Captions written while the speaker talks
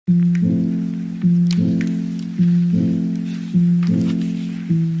Well,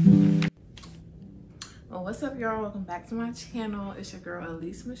 what's up, y'all? Welcome back to my channel. It's your girl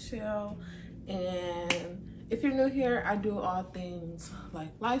Elise Michelle, and if you're new here, I do all things like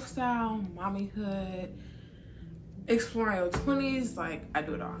lifestyle, mommyhood, exploring your 20s. Like, I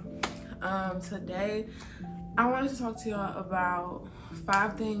do it all. Today I wanted to talk to y'all about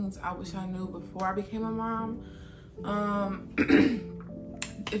 5 things I wish I knew before I became a mom.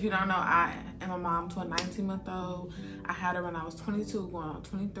 If you don't know, I am a mom to a 19-month-old. I had her when I was 22, going on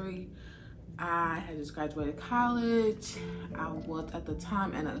 23. I had just graduated college. I was at the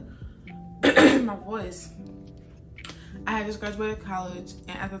time in my voice. I had just graduated college,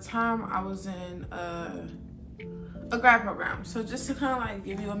 and at the time I was in a grad program. So just to kind of like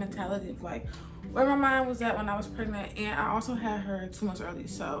give you a mentality of like where my mind was at when I was pregnant, and I also had her 2 months early.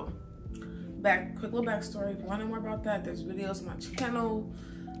 So quick little backstory. If you want to know more about that, there's videos on my channel.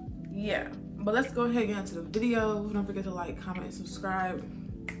 Yeah, but let's go ahead and get into the video. Don't forget to like, comment, and subscribe.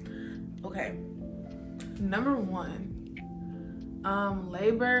 Okay, number 1,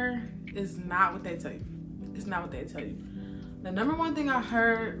 labor is not what they tell you. It's not what they tell you. The number 1 thing I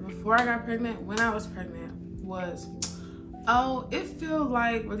heard before I got pregnant, when I was pregnant, was, oh, it feels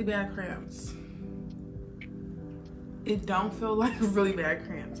like really bad cramps. It don't feel like really bad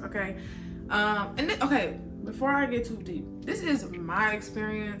cramps, okay? Okay, before I get too deep, this is my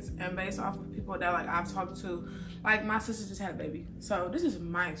experience and based off of people that like I've talked to. Like, my sister just had a baby, so this is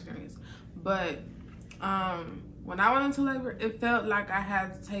my experience. But when I went into labor, it felt like I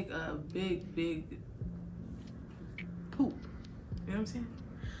had to take a big poop. You know what I'm saying?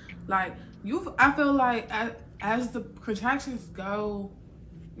 Like, I feel like as the contractions go,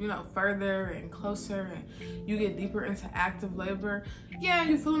 you know, further and closer, and you get deeper into active labor, yeah,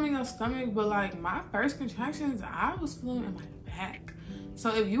 you feel them in your stomach, but like my first contractions, I was feeling in my back.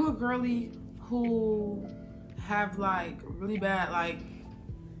 So if you a girly who have like really bad like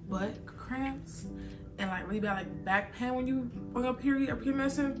butt cramps and like really bad like back pain when you on your period or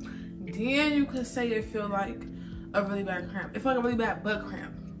PMSing, then you could say it feel like a really bad cramp. It feel like a really bad butt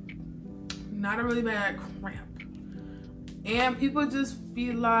cramp, not a really bad cramp. And people just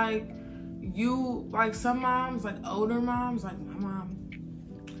feel like like some moms, like older moms, like my mom,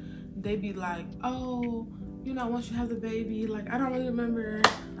 they be like, oh, you know, once you have the baby, like, I don't really remember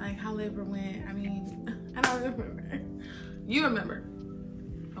like how labor went. I mean, I don't remember. You remember,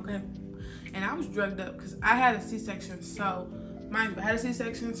 okay? And I was drugged up because I had a C-section. So mind you, I had a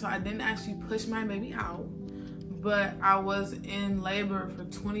C-section, so I didn't actually push my baby out, but I was in labor for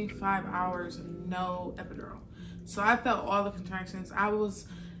 25 hours, no epidural. So I felt all the contractions. I was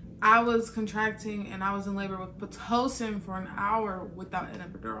contracting, and I was in labor with Pitocin for an hour without an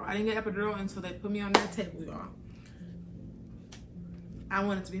epidural. I didn't get epidural until they put me on that table, y'all. I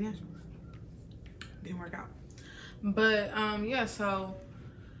wanted to be natural. Didn't work out. But yeah, so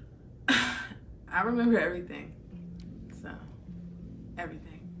I remember everything. So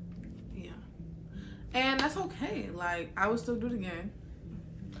everything. Yeah. And that's okay. Like, I would still do it again.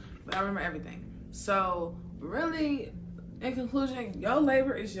 But I remember everything. So really, in conclusion, your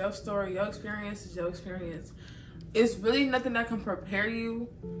labor is your story. Your experience is your experience. It's really nothing that can prepare you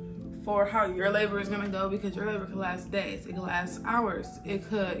for how your labor is gonna go, because your labor could last days. It could last hours.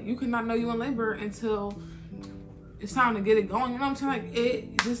 You could not know you in labor until it's time to get it going. You know what I'm saying? Like,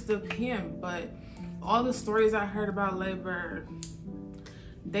 it just depends. But all the stories I heard about labor,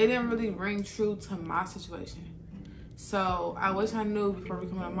 they didn't really ring true to my situation. So I wish I knew before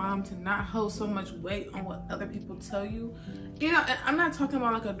becoming a mom to not hold so much weight on what other people tell you. You know, and I'm not talking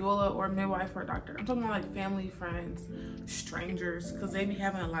about like a doula or a midwife or a doctor. I'm talking about like family, friends, strangers, because they be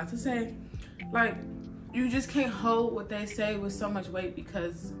having a lot to say. Like, you just can't hold what they say with so much weight,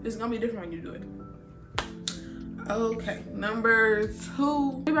 because it's gonna be different when you do it. Okay, number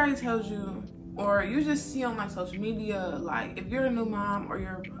 2, everybody tells you, or you just see on like social media, like if you're a new mom or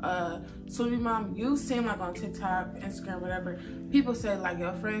you're a soon-to-be mom, you seem like on TikTok, Instagram, whatever, people say like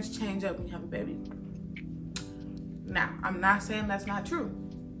your friends change up when you have a baby. Now, I'm not saying that's not true,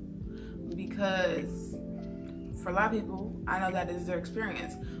 because for a lot of people, I know that is their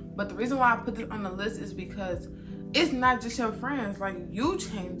experience. But the reason why I put this on the list is because it's not just your friends. Like, you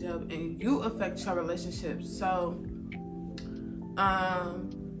change up and you affect your relationships. So,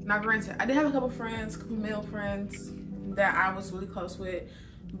 now granted, I did have a couple male friends that I was really close with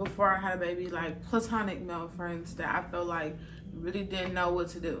before I had a baby, like platonic male friends that I felt like really didn't know what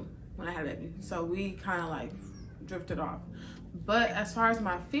to do when I had a baby. So we kind of like drifted off. But as far as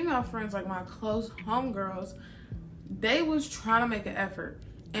my female friends, like my close homegirls, they was trying to make an effort.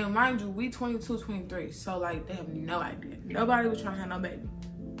 And mind you, we 22, 23, so like they have no idea. Nobody was trying to have no baby.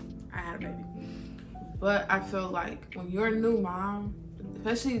 I had a baby. But I feel like when you're a new mom,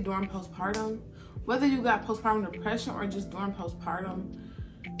 especially during postpartum, whether you got postpartum depression or just during postpartum,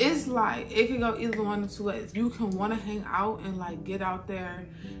 it's like it can go either one of two ways. You can want to hang out and like get out there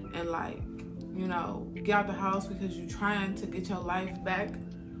and like, you know, get out the house because you're trying to get your life back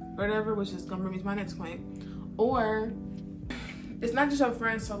or whatever, which is gonna bring me to my next point. Or it's not just your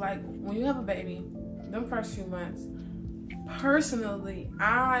friends. So like when you have a baby, them first few months, personally,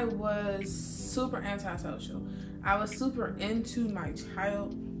 I was super antisocial. I was super into my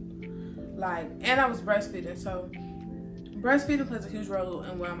child, like, and I was breastfeeding. So breastfeeding plays a huge role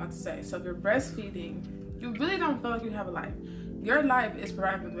in what I'm about to say. So if you're breastfeeding, you really don't feel like you have a life. Your life is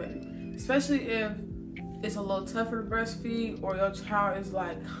provided for the baby, especially if it's a little tougher to breastfeed or your child is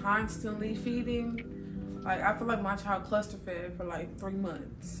like constantly feeding. Like I feel like my child cluster fed for like 3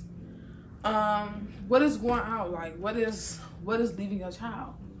 months. What is going out? Like what is leaving your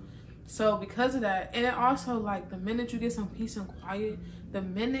child? So because of that, and it also like the minute you get some peace and quiet, the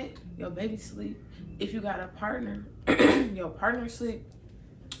minute your baby sleep, if you got a partner, your partner sleep,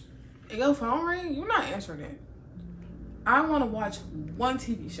 and your phone ring, you're not answering it. I want to watch one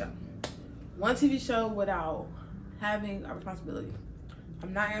TV show without having a responsibility.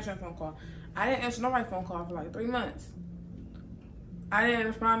 I'm not answering a phone call. I didn't answer nobody's phone call for like 3 months. I didn't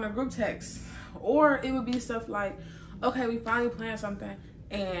respond to group texts. Or it would be stuff like, okay, we finally planned something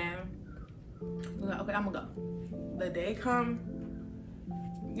and we're like, okay, I'm gonna go. The day come,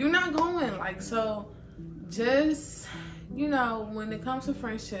 you're not going. Like, so just, you know, when it comes to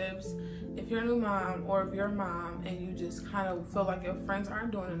friendships, if you're a new mom or if you're a mom and you just kind of feel like your friends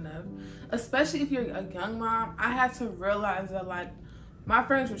aren't doing enough, especially if you're a young mom, I had to realize that like my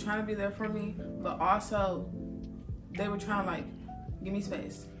friends were trying to be there for me, but also they were trying to like give me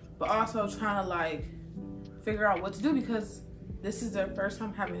space, but also trying to like figure out what to do because this is their first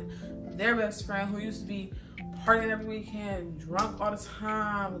time having their best friend who used to be partying every weekend, drunk all the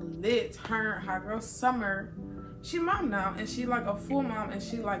time, lit, turned, hot girl summer. She mom now and she like a full mom and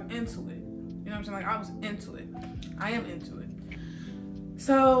she like into it. You know what I'm saying? Like I was into it. I am into it.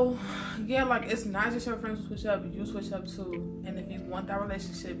 So yeah, like it's not just your friends who switch up, you switch up too. And if you want that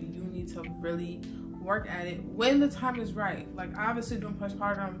relationship, you need to really work at it when the time is right. Like obviously during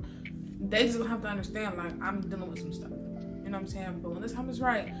postpartum, they just don't have to understand like I'm dealing with some stuff. You know what I'm saying? But when the time is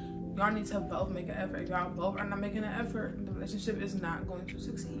right, y'all need to both make an effort. If y'all both are not making an effort, the relationship is not going to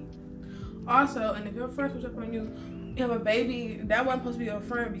succeed. Also, and if your friend switch up on you, you have a baby, that wasn't supposed to be your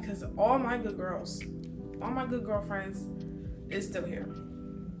friend because all my good girlfriends is still here.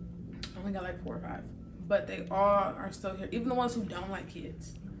 I only got like 4 or 5, but they all are still here, even the ones who don't like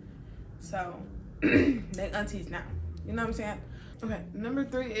kids. So they aunties now. You know what I'm saying? Okay, number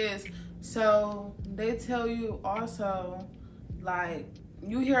 3 is, so they tell you also, like,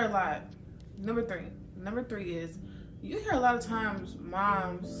 you hear a lot. Number three is, you hear a lot of times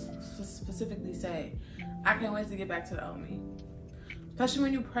moms specifically say, I can't wait to get back to the old me. Especially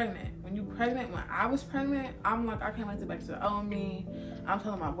when you're pregnant. When I was pregnant, I'm like, I can't wait to get back to the old me. I'm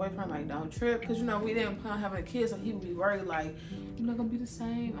telling my boyfriend, like, don't trip. Because, you know, we didn't plan on having a kid, so he would be worried, like, you're not going to be the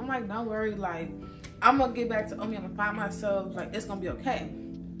same. I'm like, don't worry. Like, I'm going to get back to old me. I'm going to find myself. Like, it's going to be okay.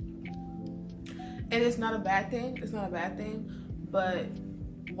 And it's not a bad thing. But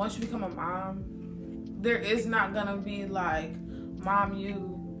once you become a mom, there is not going to be, like, mom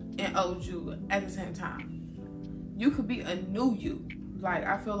you and old you at the same time. You could be a new you. Like,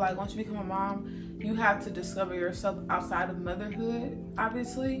 I feel like once you become a mom, you have to discover yourself outside of motherhood,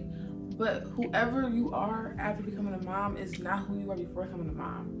 obviously. But whoever you are after becoming a mom is not who you were before becoming a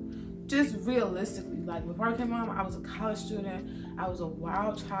mom. Just realistically, like, before I became a mom, I was a college student. I was a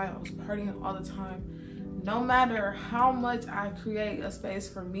wild child. I was partying all the time. No matter how much I create a space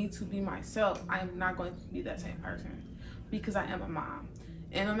for me to be myself, I am not going to be that same person because I am a mom.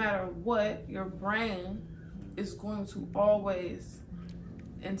 And no matter what, your brain is going to always,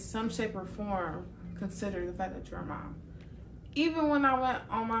 in some shape or form, consider the fact that you're a mom. Even when I went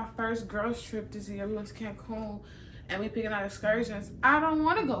on my first girls trip this year, we went to Cancun and we picking out excursions, I don't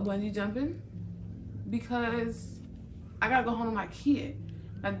want to go bungee jumping because I gotta go home with my kid.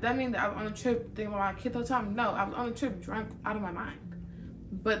 Now, that means that I was on a trip thinking about my kid the whole time? No, I was on a trip drunk out of my mind.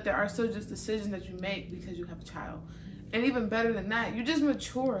 But there are still just decisions that you make because you have a child. And even better than that, you just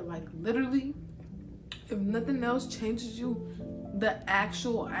mature. Like, literally, if nothing else changes you, the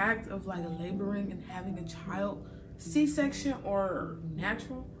actual act of like laboring and having a child, C-section or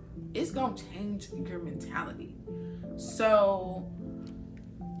natural, it's gonna change your mentality. So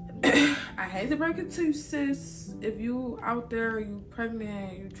I hate to break it to you, sis. If you out there, you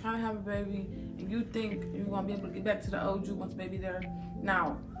pregnant, you trying to have a baby, and you think you're gonna be able to get back to the old you once baby there.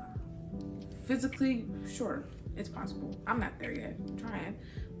 Now, physically, sure, it's possible. I'm not there yet. I'm trying,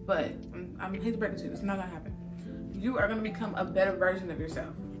 but I'm hate to break it to you. It's not gonna happen. You are gonna become a better version of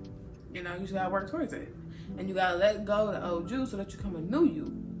yourself. You know, you just gotta work towards it, and you gotta let go of the old you so that you become a new you.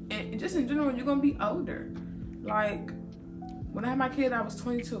 And just in general, you're gonna be older. Like when I had my kid, I was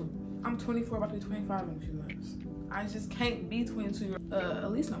 22. I'm 24, about to be 25 in a few months. I just can't be 22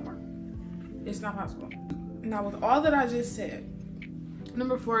 at least no more. It's not possible. Now, with all that I just said,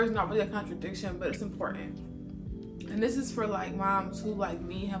 number 4 is not really a contradiction, but it's important. And this is for like moms who, like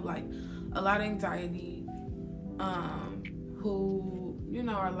me, have like a lot of anxiety, who, you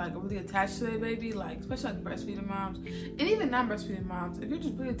know, are like really attached to their baby, like especially like breastfeeding moms, and even non-breastfeeding moms. If you're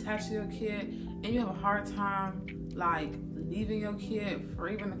just really attached to your kid and you have a hard time like leaving your kid for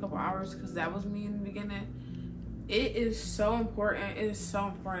even a couple hours, because that was me in the beginning, it is so important. It is so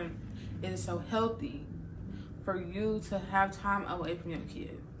important. It is so healthy for you to have time away from your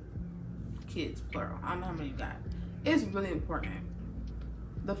kids, plural. I don't know how many you got. It's really important.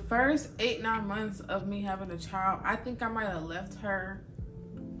 The first 8-9 months of me having a child, I think I might have left her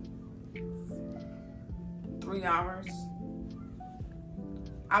 3 hours.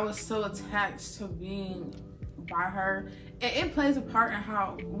 I was so attached to being by her, and it plays a part in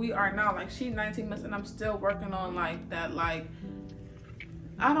how we are now. Like, she's 19 months and I'm still working on like that, like,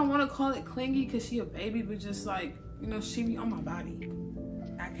 I don't want to call it clingy because she a baby, but just like, you know, she be on my body.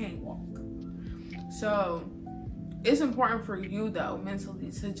 I can't walk. So it's important for you though,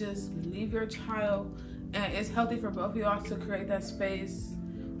 mentally, to just leave your child, and it's healthy for both of y'all to create that space.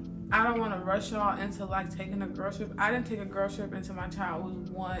 I don't want to rush y'all into like taking a girl trip. I didn't take a girl trip until my child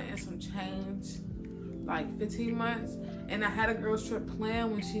was 1 and some change, like 15 months. And I had a girls trip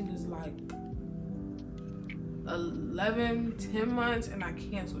planned when she was like 11, 10 months, and I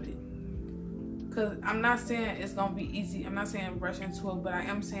canceled it. Cause I'm not saying it's gonna be easy. I'm not saying rush into it, but I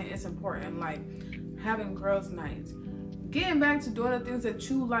am saying it's important. Like having girls' nights, getting back to doing the things that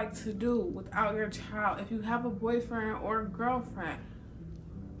you like to do without your child. If you have a boyfriend or a girlfriend,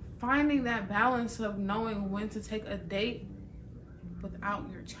 finding that balance of knowing when to take a date without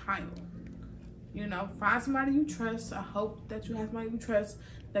your child. You know, find somebody you trust. I hope that you have somebody you trust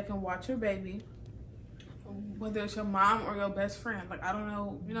that can watch your baby, whether it's your mom or your best friend. Like, I don't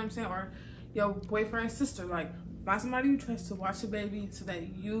know, you know what I'm saying? Or your boyfriend's sister. Like, find somebody you trust to watch the baby so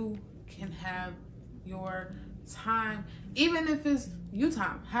that you can have your time. Even if it's you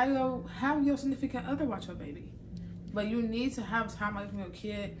time, have your significant other watch your baby. But you need to have time away from your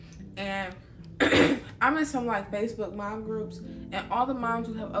kid. And I'm in some like Facebook mom groups, and all the moms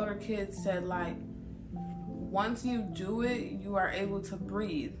who have older kids said like, once you do it, you are able to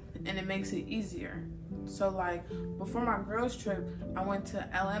breathe and it makes it easier. So like before my girls trip, I went to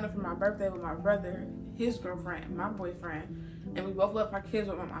Atlanta for my birthday with my brother, his girlfriend, and my boyfriend, and we both left our kids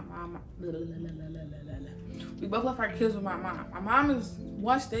with my mom. We both left our kids with my mom. My mom is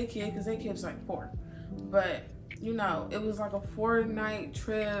watched their kid because their kid's like 4, but you know, it was like a 4-night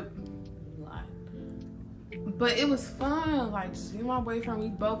trip. But it was fun. Like, just me and my boyfriend,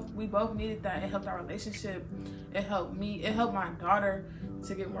 we both needed that. It helped our relationship. It helped me. It helped my daughter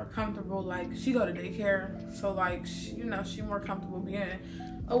to get more comfortable. Like, she go to daycare, so like, you know, she more comfortable being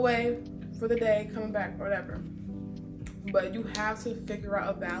away for the day, coming back, or whatever. But you have to figure out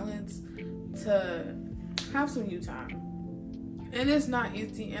a balance to have some you time, and it's not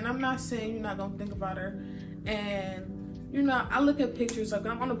easy. And I'm not saying you're not gonna think about her. And you know, I look at pictures, like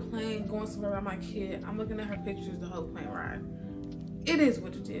I'm on a plane going somewhere with my kid, I'm looking at her pictures the whole plane ride. It is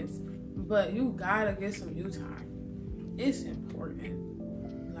what it is, but you gotta get some you time. It's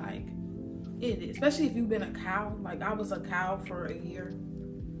important. Like, it is. Especially if you've been a cow. Like, I was a cow for a year,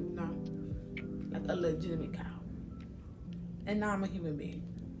 you know, like a legitimate cow. And now I'm a human being.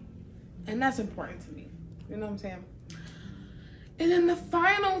 And that's important to me. You know what I'm saying? And then the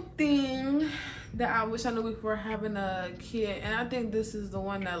final thing that I wish I knew before having a kid, and I think this is the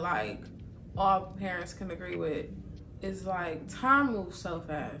one that like all parents can agree with, is like time moves so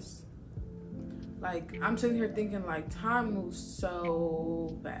fast. Like, I'm sitting here thinking like time moves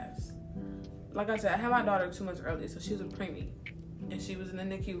so fast. Like I said, I had my daughter 2 months early, so she was a preemie, and she was in the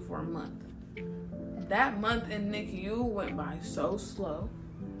NICU for a month. That month in NICU went by so slow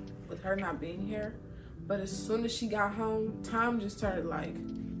with her not being here. But as soon as she got home, time just started like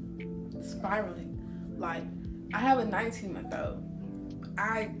spiraling. Like, I have a 19-month-old.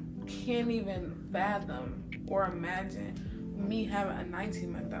 I can't even fathom or imagine me having a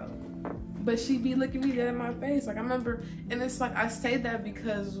 19-month-old. But she be looking me dead in my face. Like, I remember, and it's like, I say that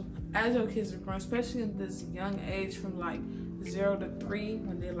because as your kids are growing, especially in this young age from like 0 to 3,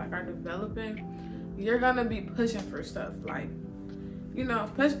 when they like are developing, you're gonna be pushing for stuff. Like, you know,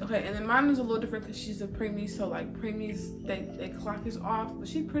 especially, okay, and then mine is a little different because she's a preemie, so like preemies, they clock is off, but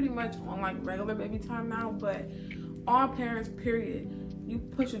she pretty much on like regular baby time now. But all parents, period, you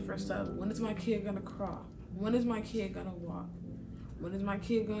pushing for stuff. When is my kid gonna crawl? When is my kid gonna walk? When is my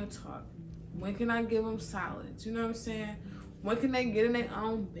kid gonna talk? When can I give them solids? You know what I'm saying? When can they get in their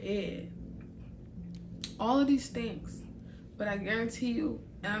own bed? All of these things. But I guarantee you,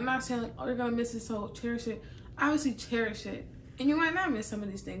 and I'm not saying like, oh, you're gonna miss it, so cherish it. Obviously cherish it. And you might not miss some of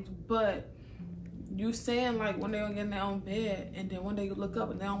these things, but you saying like when they're gonna get in their own bed, and then one day you look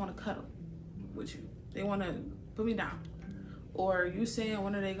up and they don't want to cuddle with you. They want to put me down. Or you saying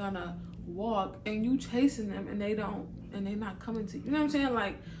when are they gonna walk, and you chasing them and they don't, and they not coming to you. You know what I'm saying?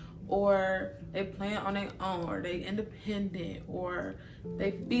 Like, or they playing on their own, or they independent, or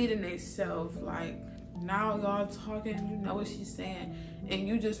they feeding themselves. Like, now y'all talking, you know what she's saying, and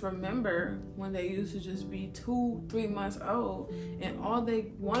you just remember when they used to just be 2-3 months old, and all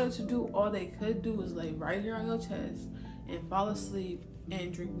they wanted to do, all they could do was lay right here on your chest and fall asleep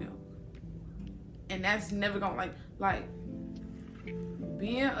and drink milk. And that's never gonna like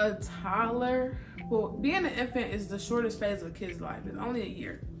being a toddler. Well, being an infant is the shortest phase of a kid's life. It's only a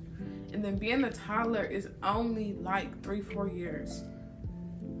year. And then being a toddler is only like 3-4 years.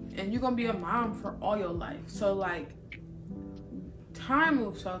 And you're gonna be a mom for all your life. So like, time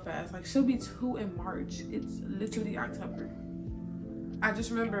moves so fast. Like, she'll be 2 in March. It's literally October. I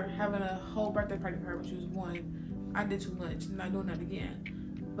just remember having a whole birthday party for her when she was 1. I did too much. I'm not doing that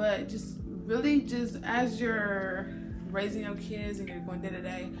again. But just really, just as you're raising your kids and you're going day to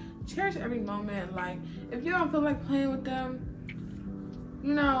day, cherish every moment. Like, if you don't feel like playing with them,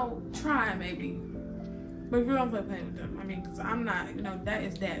 you know, try maybe. But if you don't feel like playing with them, I mean, because I'm not, you know, that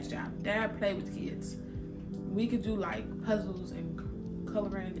is Dad's job. Dad play with kids. We could do like puzzles and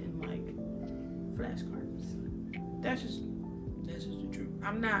coloring and like flashcards. That's just the truth.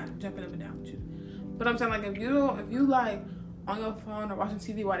 I'm not jumping up and down with you. But I'm saying, like, if you like on your phone or watching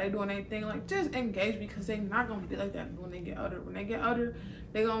TV while they're doing anything, like, just engage, because they're not gonna be like that when they get older. When they get older,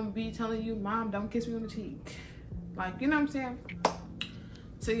 they're gonna be telling you, Mom, don't kiss me on the cheek. Like, you know what I'm saying?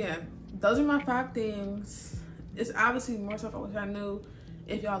 So yeah, those are my 5 things. It's obviously more stuff I wish I knew.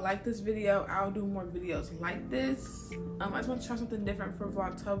 If y'all like this video, I'll do more videos like this. I just want to try something different for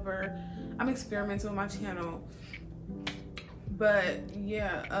Vlogtober. I'm experimenting with my channel. But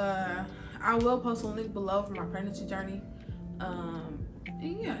yeah, I will post a link below for my pregnancy journey. And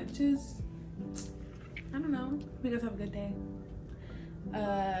yeah, just, I don't know. You guys have a good day.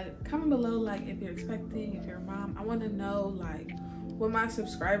 Comment below, like, if you're expecting, if you're a mom. I want to know, like, with my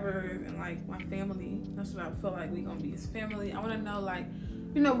subscribers and like my family, that's what I feel like we gonna be as family. I want to know, like,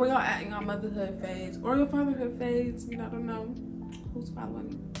 you know, where y'all at in your motherhood phase or your fatherhood phase. You know, I don't know who's following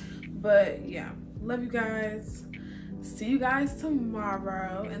me, but yeah, love you guys. See you guys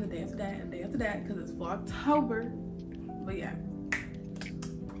tomorrow and the day after that and the day after that, because it's Vlogtober. But yeah.